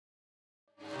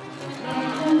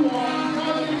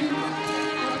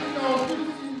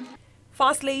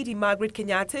First Lady Margaret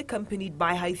Kenyatta, accompanied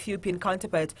by her Ethiopian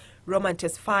counterpart Roman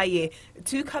Tesfaye,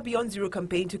 took her Beyond Zero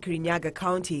campaign to Kirinyaga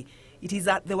County. It is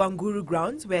at the Wanguru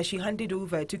grounds where she handed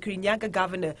over to Kirinyaga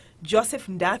Governor Joseph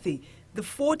Ndathi the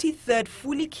 43rd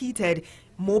fully kitted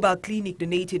mobile clinic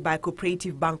donated by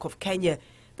Cooperative Bank of Kenya.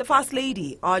 The First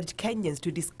Lady urged Kenyans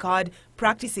to discard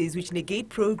practices which negate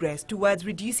progress towards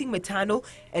reducing maternal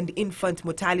and infant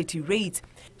mortality rates.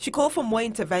 She called for more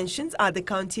interventions at the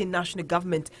county and national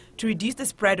government to reduce the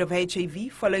spread of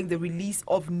HIV following the release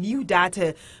of new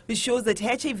data which shows that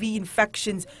HIV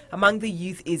infections among the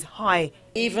youth is high.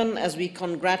 Even as we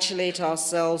congratulate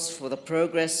ourselves for the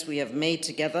progress we have made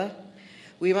together,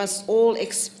 we must all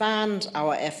expand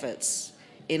our efforts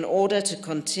in order to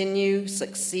continue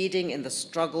succeeding in the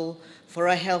struggle for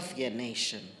a healthier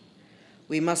nation.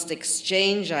 We must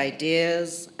exchange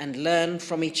ideas and learn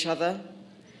from each other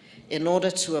in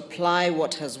order to apply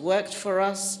what has worked for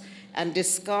us and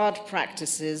discard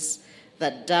practices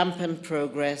that dampen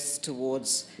progress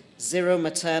towards zero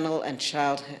maternal and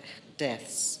child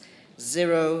deaths,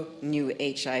 zero new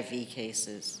HIV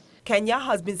cases. Kenya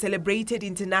has been celebrated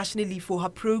internationally for her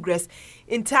progress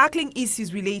in tackling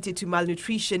issues related to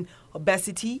malnutrition,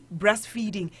 obesity,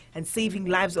 breastfeeding, and saving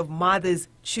lives of mothers,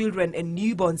 children, and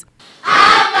newborns.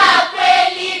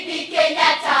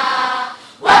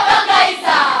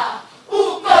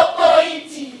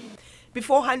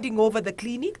 Before handing over the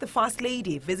clinic, the First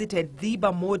Lady visited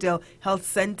Dhiba Model Health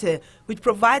Center, which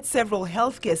provides several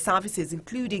healthcare services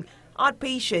including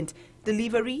outpatient,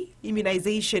 delivery,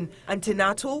 immunization,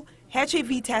 antenatal,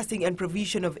 HIV testing and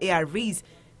provision of ARVs.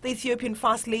 The Ethiopian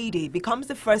First Lady becomes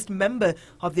the first member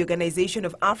of the Organization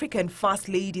of African First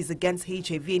Ladies Against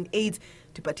HIV and AIDS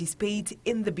to participate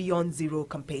in the Beyond Zero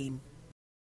campaign.